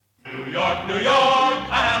New York, New York,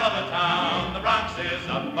 a hell of a town. The Bronx is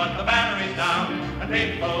up, but the Banner is down. And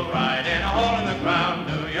people ride in a hole in the ground.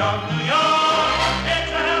 New York, New York, it's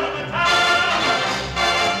a hell of a town.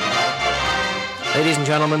 Ladies and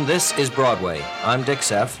gentlemen, this is Broadway. I'm Dick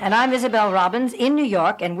Seff. And I'm Isabel Robbins in New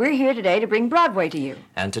York, and we're here today to bring Broadway to you.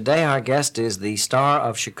 And today our guest is the star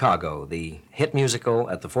of Chicago, the hit musical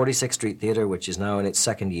at the 46th Street Theater, which is now in its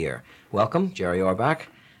second year. Welcome, Jerry Orbach.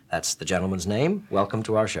 That's the gentleman's name. Welcome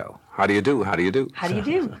to our show. How do you do? How do you do? How do you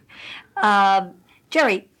do?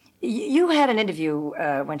 Jerry, you had an interview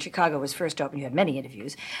when Chicago was first opened. You had many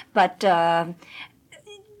interviews. But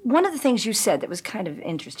one of the things you said that was kind of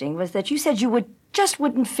interesting was that you said you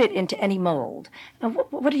wouldn't fit into any mold. Now,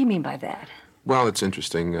 what do you mean by that? Well, it's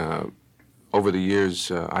interesting. Over the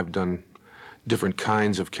years, I've done different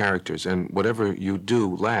kinds of characters, and whatever you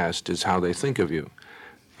do last is how they think of you.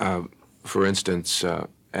 For instance,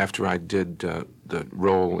 after I did the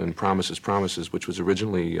role in Promises, Promises, which was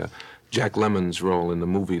originally Jack Lemmon's role in the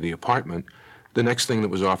movie The Apartment, the next thing that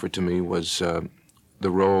was offered to me was the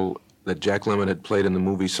role that Jack Lemmon had played in the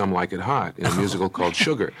movie Some Like It Hot, in a musical called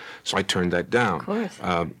Sugar. So I turned that down. Of course.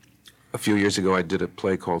 A few years ago, I did a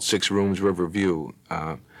play called Six Rooms, River View,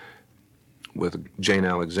 with Jane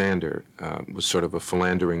Alexander, was sort of a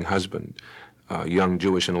philandering husband, young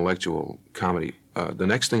Jewish intellectual comedy. The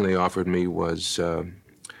next thing they offered me was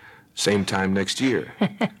Same Time Next Year,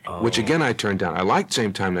 which again I turned down. I liked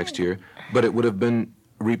Same Time Next Year, but it would have been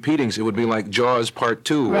repeatings. It would be like Jaws Part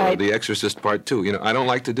 2 right. or The Exorcist Part 2. You know, I don't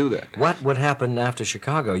like to do that. What would happen after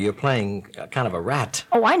Chicago? You're playing kind of a rat.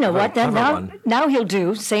 Oh, I know what. Then now he'll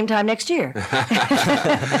do Same Time Next Year.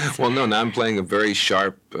 Well, no, now I'm playing a very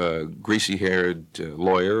sharp, greasy-haired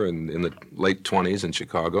lawyer in the late 20s in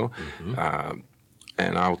Chicago,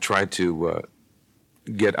 and I'll try to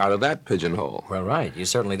get out of that pigeonhole. Well, right. You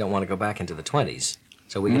certainly don't want to go back into the 20s.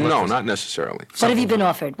 So we can No, not necessarily. What have you been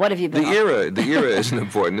offered? What have you been offered? The era isn't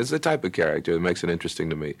important. It's the type of character that makes it interesting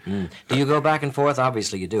to me. Do you go back and forth?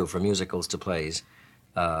 Obviously you do, from musicals to plays,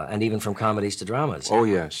 and even from comedies to dramas. Oh,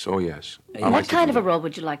 yes. What kind of a role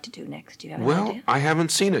would you like to do next? Do you have an idea? I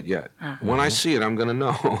haven't seen it yet. When I see it, I'm going to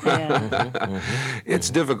know. It's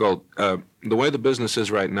difficult. The way the business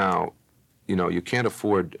is right now, you know, you can't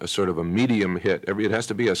afford a sort of a medium hit. It has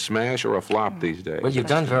to be a smash or a flop these days. Well, you've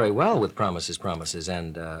done very well with Promises, Promises,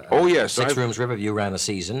 and oh yes, Six Rooms Riverview ran a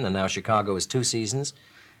season, and now Chicago is 2 seasons.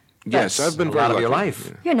 Yes, I've been a very lot lucky. of your life.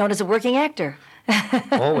 Yeah. You're known as a working actor.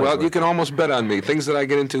 Well, you can almost bet on me. Things that I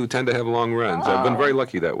get into tend to have long runs. I've been very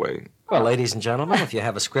lucky that way. Well, ladies and gentlemen, if you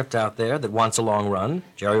have a script out there that wants a long run,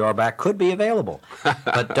 Jerry Orbach could be available.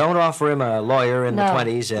 But don't offer him a lawyer in the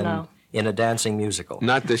 20s and in a dancing musical.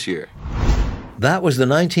 Not this year. That was the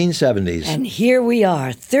 1970s. And here we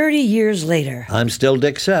are, 30 years later. I'm still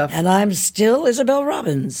Dick Seff. And I'm still Isabel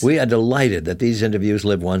Robbins. We are delighted that these interviews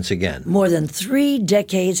live once again. More than 3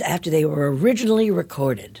 decades after they were originally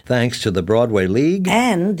recorded. Thanks to the Broadway League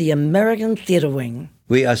and the American Theater Wing.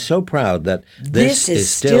 We are so proud that this is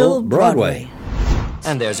still Broadway.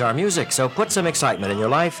 And there's our music, so put some excitement in your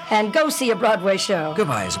life. And go see a Broadway show.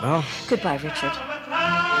 Goodbye, Isabel. Goodbye, Richard.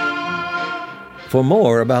 For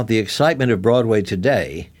more about the excitement of Broadway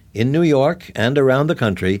today, in New York and around the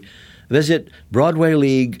country, visit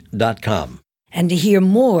BroadwayLeague.com. And to hear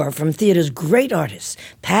more from theater's great artists,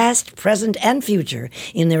 past, present, and future,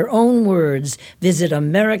 in their own words, visit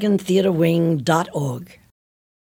AmericanTheaterWing.org.